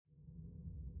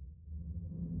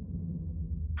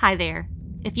Hi there.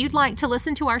 If you'd like to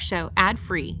listen to our show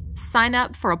ad-free, sign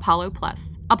up for Apollo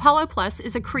Plus. Apollo Plus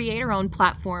is a creator-owned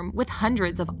platform with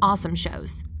hundreds of awesome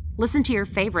shows. Listen to your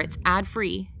favorites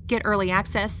ad-free, get early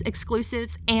access,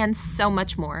 exclusives, and so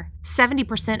much more.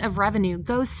 70% of revenue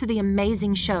goes to the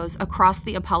amazing shows across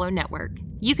the Apollo network.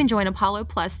 You can join Apollo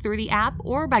Plus through the app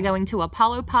or by going to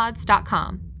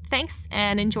apollopods.com. Thanks,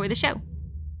 and enjoy the show.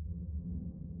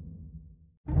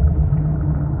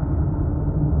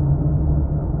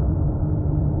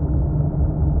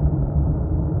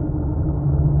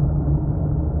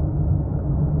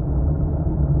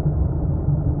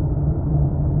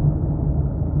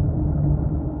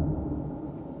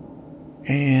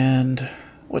 And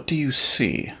what do you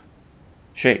see?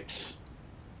 Shapes.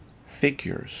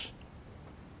 Figures.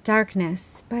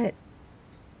 Darkness, but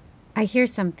I hear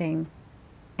something.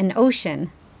 An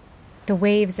ocean. The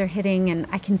waves are hitting and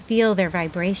I can feel their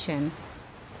vibration.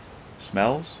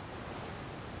 Smells?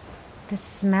 The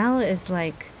smell is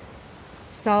like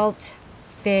salt,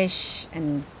 fish,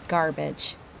 and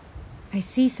garbage. I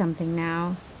see something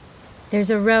now. There's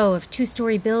a row of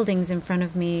 2-story buildings in front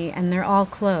of me and they're all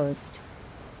closed.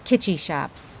 Kitschy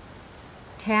shops.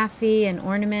 Taffy and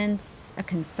ornaments, a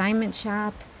consignment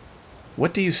shop.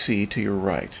 What do you see to your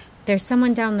right? There's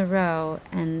someone down the row,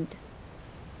 and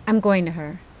I'm going to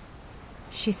her.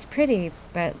 She's pretty,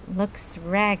 but looks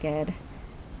ragged.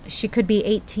 She could be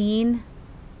 18.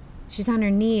 She's on her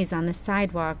knees on the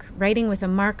sidewalk, writing with a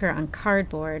marker on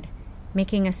cardboard,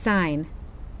 making a sign.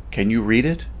 Can you read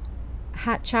it?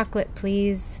 Hot chocolate,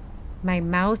 please. My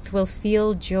mouth will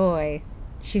feel joy.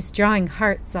 She's drawing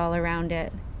hearts all around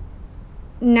it.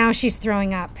 Now she's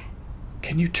throwing up.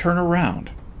 Can you turn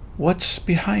around? What's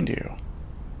behind you?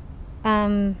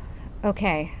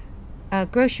 Okay. A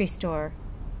grocery store.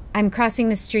 I'm crossing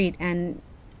the street and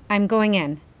I'm going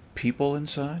in. People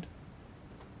inside?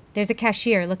 There's a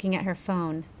cashier looking at her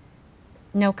phone.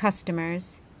 No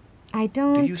customers.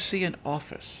 Do you see an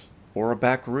office or a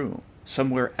back room?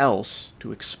 Somewhere else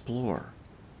to explore?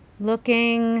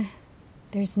 Looking.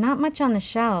 There's not much on the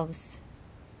shelves.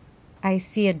 I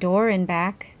see a door in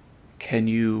back. Can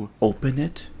you open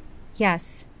it?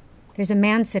 Yes. There's a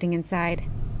man sitting inside.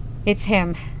 It's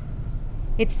him.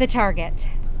 It's the target.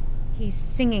 He's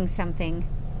singing something.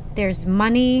 There's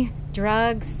money,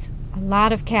 drugs, a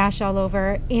lot of cash all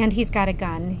over, and he's got a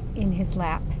gun in his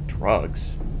lap.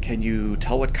 Drugs? Can you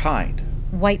tell what kind?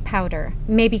 White powder,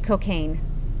 maybe cocaine.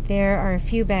 There are a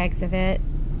few bags of it.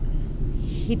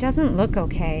 He doesn't look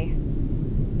okay.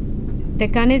 The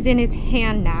gun is in his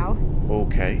hand now.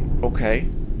 Okay.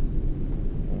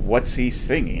 What's he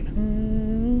singing?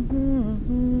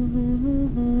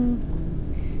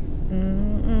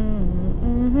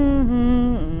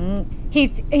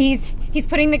 He's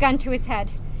putting the gun to his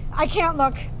head. I can't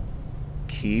look.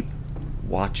 Keep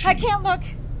watching. I can't look.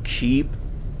 Keep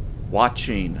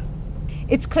watching.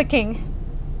 It's clicking.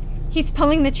 He's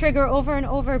pulling the trigger over and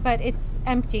over, but it's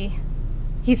empty.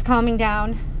 He's calming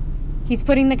down. He's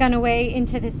putting the gun away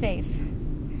into the safe.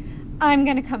 I'm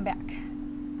gonna come back.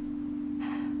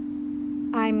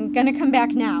 I'm gonna come back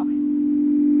now.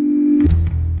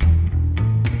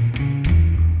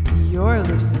 You're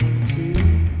listening to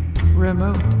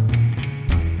Remote.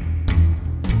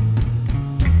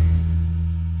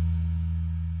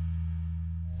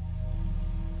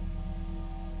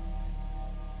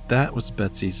 That was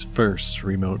Betsy's first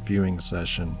remote viewing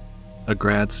session. A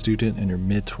grad student in her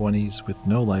mid-20s with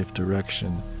no life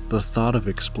direction, the thought of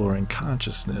exploring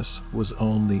consciousness was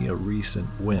only a recent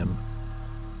whim.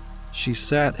 She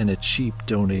sat in a cheap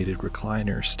donated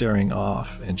recliner staring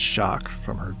off in shock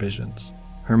from her visions.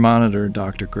 Her monitor,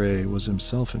 Dr. Gray, was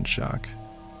himself in shock.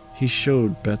 He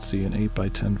showed Betsy an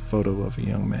 8x10 photo of a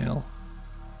young male.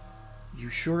 You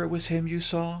sure it was him you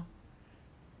saw?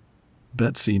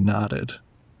 Betsy nodded.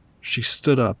 She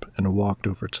stood up and walked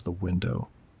over to the window.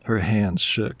 Her hands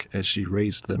shook as she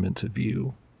raised them into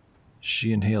view.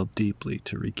 She inhaled deeply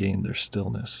to regain their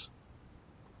stillness.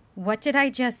 What did I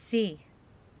just see?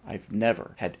 I've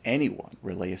never had anyone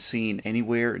relay a scene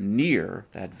anywhere near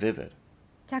that vivid.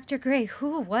 Dr. Gray,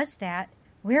 who was that?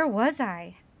 Where was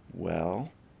I?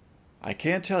 Well, I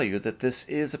can tell you that this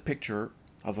is a picture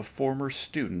of a former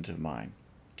student of mine,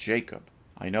 Jacob.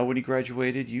 I know when he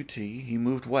graduated UT, he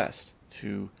moved west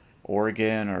to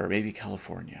Oregon or maybe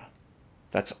California.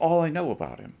 That's all I know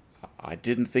about him. I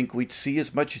didn't think we'd see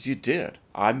as much as you did.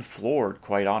 I'm floored,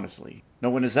 quite honestly. No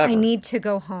one has ever... I need to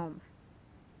go home.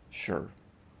 Sure.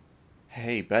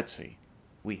 Hey, Betsy,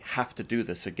 we have to do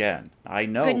this again. I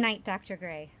know... Good night, Dr.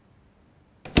 Gray.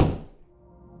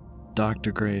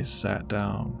 Dr. Gray sat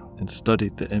down and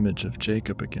studied the image of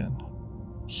Jacob again.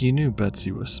 He knew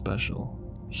Betsy was special.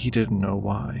 He didn't know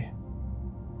why.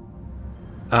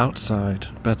 Outside,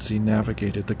 Betsy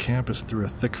navigated the campus through a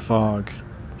thick fog.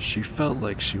 She felt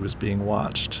like she was being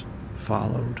watched,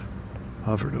 followed,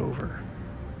 hovered over,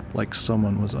 like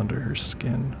someone was under her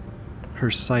skin.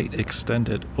 Her sight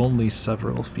extended only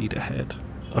several feet ahead.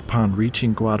 Upon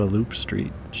reaching Guadalupe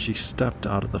Street, she stepped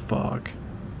out of the fog.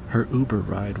 Her Uber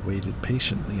ride waited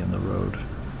patiently in the road.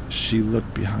 She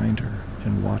looked behind her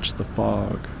and watched the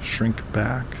fog shrink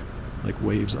back like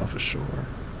waves off a shore.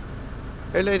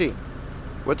 Hey lady,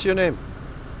 what's your name?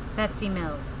 Betsy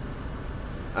Mills.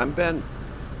 I'm Ben.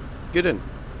 Get in.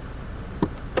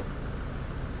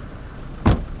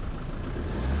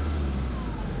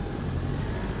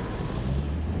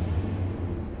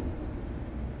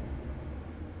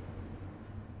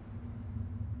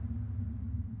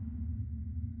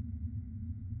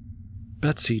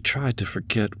 Betsy tried to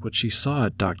forget what she saw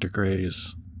at Dr.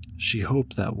 Gray's. She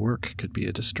hoped that work could be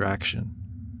a distraction.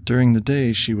 During the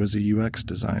day, she was a UX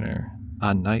designer.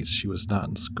 On nights, she was not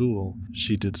in school.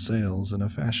 She did sales in a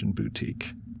fashion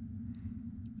boutique.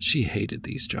 She hated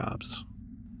these jobs.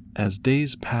 As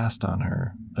days passed on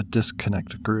her, a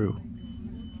disconnect grew.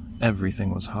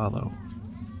 Everything was hollow.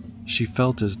 She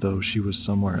felt as though she was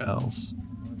somewhere else,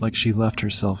 like she left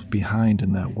herself behind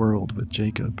in that world with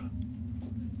Jacob.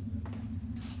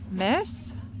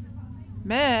 Miss?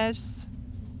 Miss?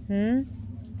 Hmm?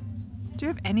 Do you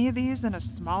have any of these in a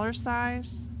smaller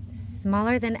size?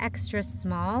 Smaller than extra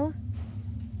small?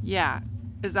 Yeah.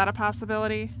 Is that a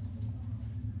possibility?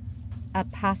 A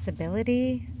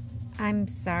possibility? I'm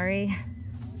sorry.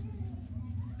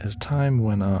 As time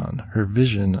went on, her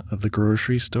vision of the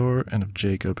grocery store and of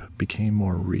Jacob became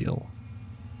more real.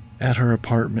 At her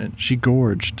apartment, she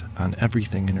gorged on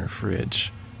everything in her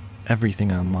fridge,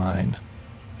 everything online,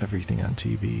 everything on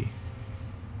TV.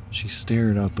 She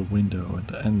stared out the window at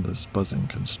the endless buzzing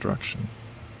construction,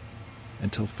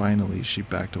 until finally she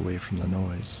backed away from the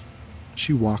noise.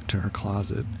 She walked to her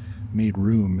closet, made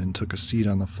room, and took a seat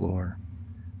on the floor.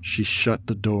 She shut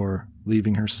the door,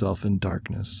 leaving herself in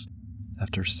darkness.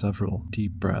 After several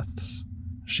deep breaths,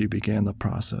 she began the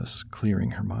process,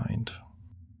 clearing her mind.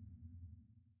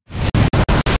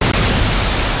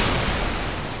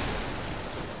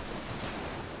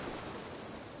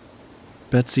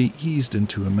 Betsy eased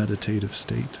into a meditative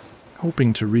state,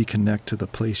 hoping to reconnect to the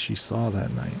place she saw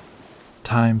that night.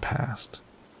 Time passed.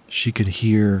 She could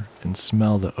hear and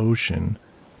smell the ocean,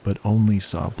 but only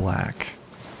saw black.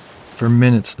 For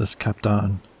minutes this kept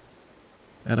on.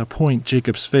 At a point,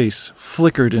 Jacob's face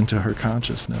flickered into her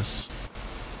consciousness.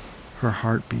 Her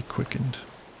heartbeat quickened.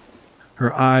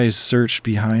 Her eyes searched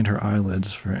behind her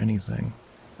eyelids for anything.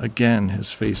 Again,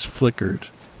 his face flickered.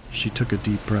 She took a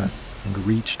deep breath and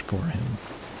reached for him.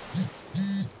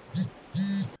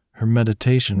 Her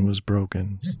meditation was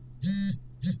broken.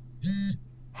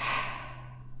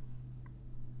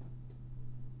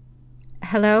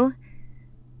 Hello?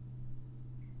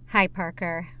 Hi,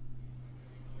 Parker.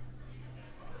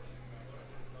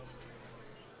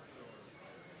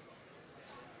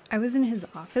 I was in his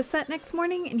office that next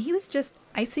morning and he was just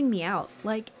icing me out.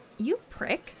 Like, you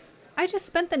prick. I just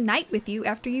spent the night with you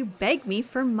after you begged me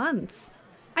for months.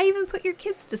 I even put your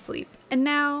kids to sleep. And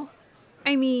now,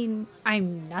 I'm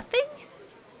nothing?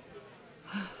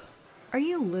 Are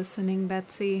you listening,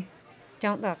 Betsy?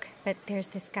 Don't look, but there's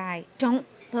this guy. Don't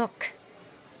look.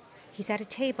 He's at a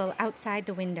table outside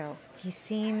the window. He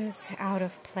seems out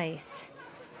of place.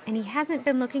 And he hasn't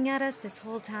been looking at us this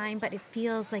whole time, but it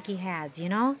feels like he has, you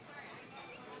know?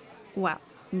 Wow,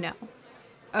 no.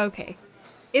 Okay,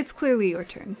 it's clearly your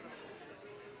turn.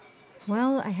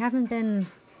 Well, I haven't been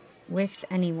with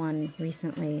anyone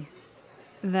recently.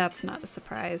 That's not a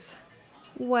surprise.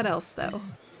 What else, though?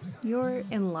 You're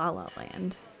in La La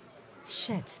Land.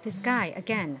 Shit, this guy,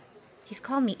 again. He's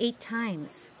called me 8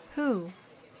 times. Who?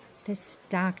 This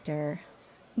doctor.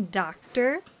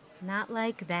 Doctor? Not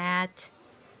like that.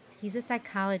 He's a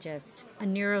psychologist, a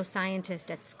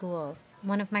neuroscientist at school,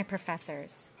 one of my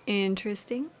professors.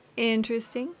 Interesting.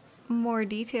 More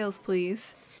details,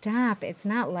 please. Stop, it's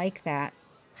not like that.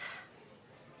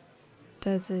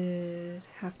 Does it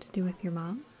have to do with your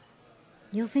mom?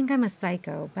 You'll think I'm a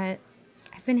psycho, but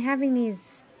I've been having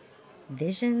these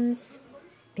visions.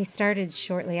 They started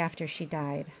shortly after she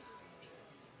died.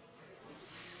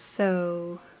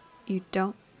 So, you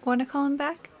don't want to call him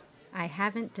back? I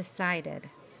haven't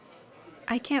decided.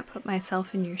 I can't put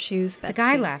myself in your shoes, Betsy. The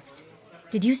guy left.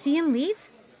 Did you see him leave?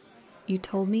 You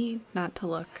told me not to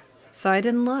look, so I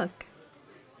didn't look.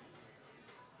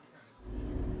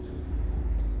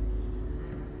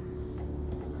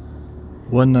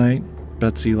 One night,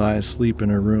 Betsy lies asleep in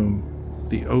her room,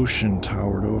 The ocean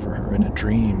towered over her in a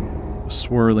dream, a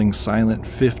swirling, silent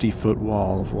 50-foot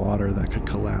wall of water that could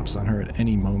collapse on her at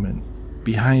any moment.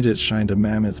 Behind it shined a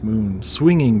mammoth moon,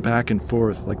 swinging back and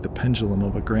forth like the pendulum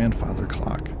of a grandfather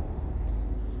clock.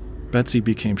 Betsy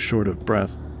became short of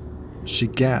breath. She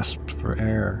gasped for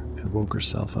air and woke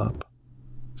herself up.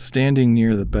 Standing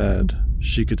near the bed,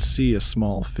 she could see a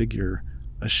small figure,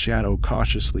 a shadow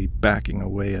cautiously backing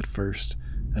away at first,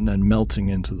 and then melting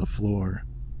into the floor.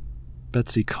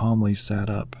 Betsy calmly sat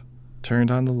up, turned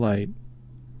on the light,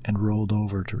 and rolled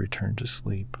over to return to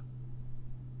sleep.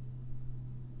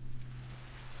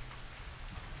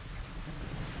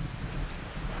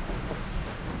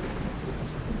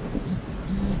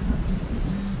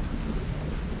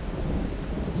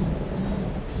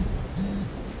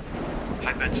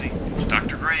 Hi, Betsy. It's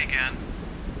Dr. Gray again.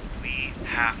 We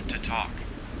have to talk.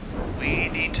 We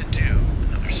need to do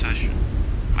another session.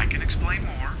 I can explain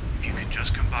more if you can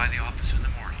just come by the office in the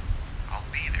morning. I'll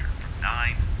be there from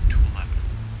 9 to 11.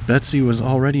 Betsy was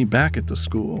already back at the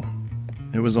school.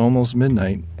 It was almost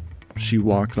midnight. She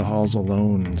walked the halls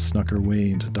alone and snuck her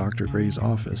way into Dr. Gray's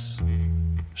office.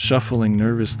 Shuffling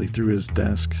nervously through his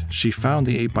desk, she found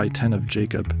the 8x10 of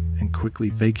Jacob and quickly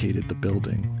vacated the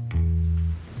building.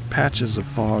 Patches of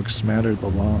fog smattered the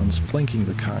lawns flanking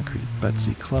the concrete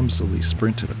Betsy clumsily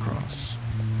sprinted across.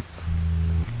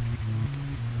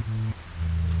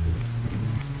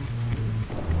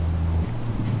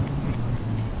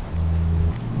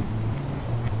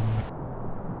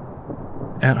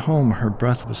 At home, her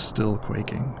breath was still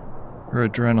quaking. Her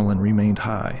adrenaline remained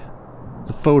high.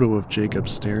 The photo of Jacob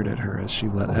stared at her as she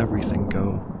let everything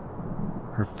go.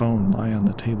 Her phone lay on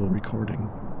the table recording.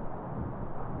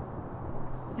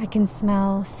 I can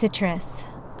smell citrus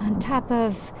on top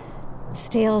of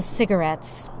stale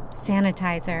cigarettes,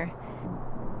 sanitizer.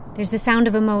 There's the sound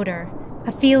of a motor,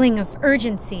 a feeling of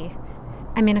urgency.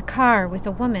 I'm in a car with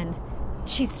a woman.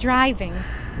 She's driving,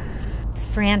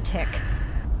 frantic.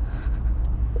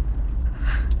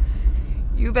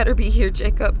 You better be here,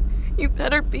 Jacob. You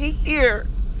better be here.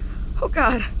 Oh,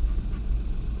 God.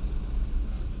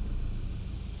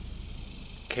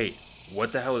 Kate,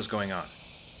 what the hell is going on?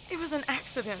 It was an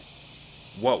accident.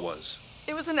 What was?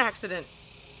 It was an accident.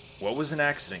 What was an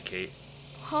accident, Kate?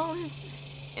 Paul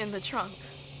is in the trunk.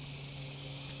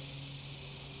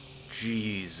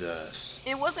 Jesus.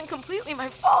 It wasn't completely my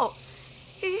fault.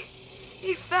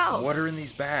 He fell. What are in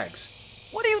these bags?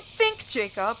 What do you think,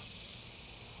 Jacob?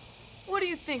 What do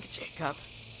you think, Jacob?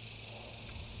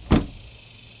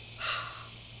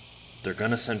 They're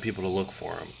gonna send people to look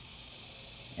for him.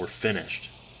 We're finished.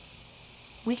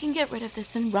 We can get rid of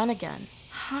this and run again.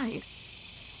 Hide.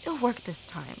 It'll work this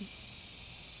time.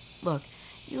 Look,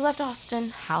 you left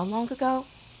Austin how long ago?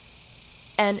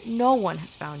 And no one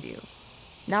has found you.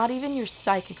 Not even your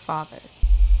psychic father.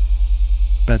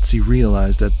 Betsy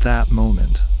realized at that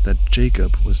moment that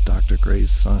Jacob was Dr.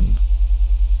 Gray's son.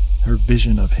 Her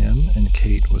vision of him and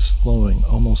Kate was slowing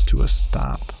almost to a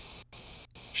stop.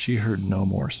 She heard no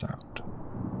more sound.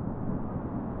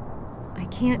 I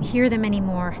can't hear them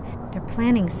anymore. They're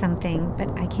planning something,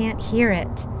 but I can't hear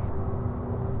it.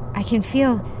 I can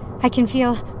feel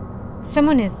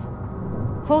someone is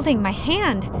holding my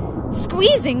hand,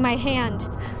 squeezing my hand.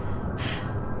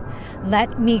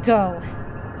 Let me go.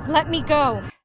 Let me go.